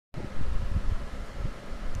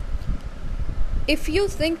If you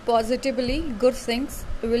think positively, good things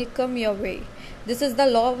will come your way. This is the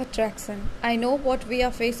law of attraction. I know what we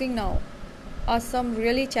are facing now are some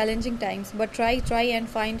really challenging times, but try and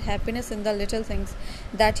find happiness in the little things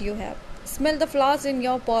that you have. Smell the flowers in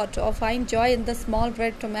your pot or find joy in the small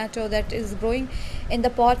red tomato that is growing in the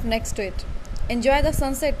pot next to it. Enjoy the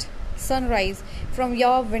sunrise from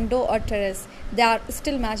your window or terrace. They are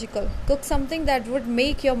still magical. Cook something that would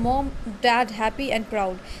make your mom, dad happy and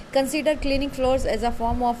proud. Consider cleaning floors as a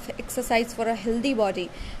form of exercise for a healthy body.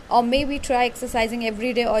 Or maybe try exercising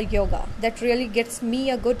every day or yoga. That really gets me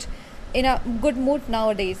in a good mood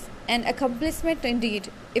nowadays. An accomplishment indeed.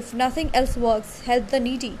 If nothing else works, help the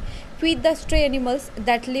needy. Feed the stray animals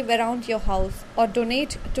that live around your house or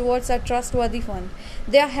donate towards a trustworthy fund.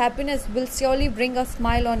 Their happiness will surely bring a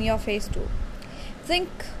smile on your face too. Think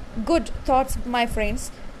good thoughts, my friends.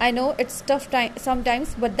 I know it's tough time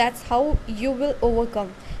sometimes, but that's how you will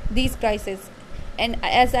overcome these crises. And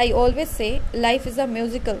as I always say, life is a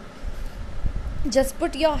musical. Just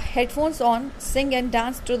put your headphones on, sing and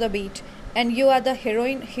dance to the beat, and you are the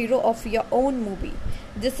hero of your own movie.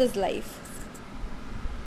 This is life.